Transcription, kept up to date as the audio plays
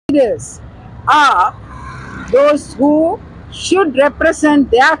leaders are those who should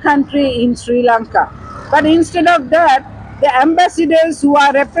represent their country in Sri Lanka. But instead of that, the ambassadors who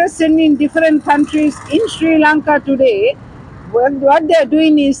are representing different countries in Sri Lanka today, what they're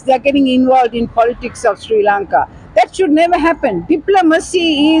doing is they're getting involved in politics of Sri Lanka. That should never happen.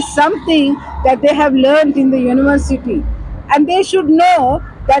 Diplomacy is something that they have learned in the university. And they should know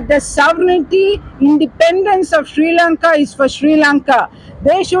that the sovereignty, independence of Sri Lanka is for Sri Lanka.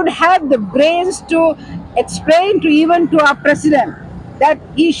 They should have the brains to explain to even to our president that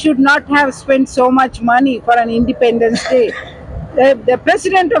he should not have spent so much money for an Independence Day. The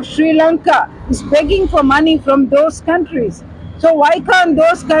president of Sri Lanka is begging for money from those countries. So why can't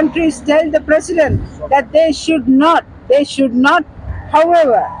those countries tell the president that they should not,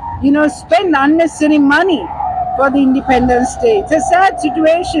 however, spend unnecessary money for the Independence Day? It's a sad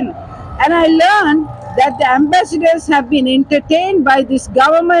situation. And I learned that the ambassadors have been entertained by this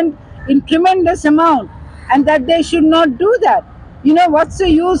government in tremendous amount and that they should not do that. What's the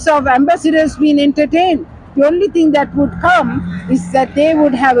use of ambassadors being entertained? The only thing that would come is that they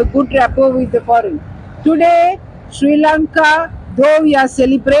would have a good rapport with the foreign. Today, Sri Lanka, though we are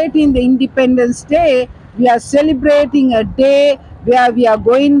celebrating the Independence Day, we are celebrating a day where we are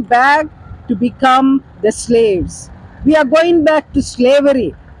going back to become the slaves. We are going back to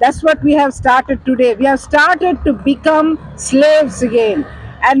slavery. That's what we have started today. We have started to become slaves again.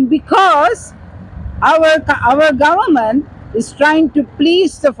 And because our government is trying to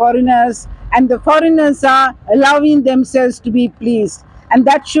please the foreigners, and the foreigners are allowing themselves to be pleased. And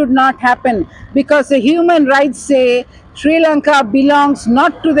that should not happen, because the human rights say Sri Lanka belongs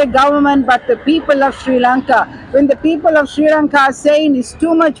not to the government but the people of Sri Lanka. When the people of Sri Lanka are saying it's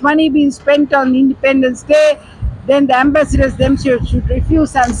too much money being spent on Independence Day, then the ambassadors themselves should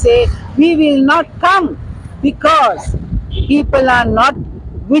refuse and say, we will not come because people are not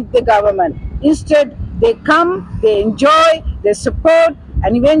with the government. Instead, they come, they enjoy, they support,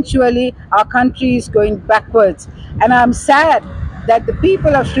 and eventually our country is going backwards. And I'm sad that the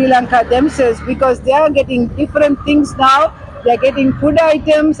people of Sri Lanka themselves, because they are getting different things now, they're getting food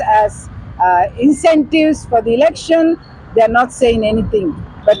items as incentives for the election, they're not saying anything.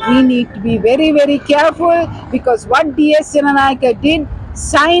 But we need to be very, very careful, because what D.S. Senanayake did,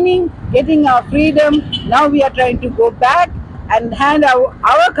 signing, getting our freedom, now we are trying to go back and hand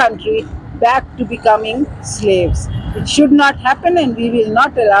our country back to becoming slaves. It should not happen, and we will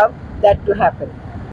not allow that to happen.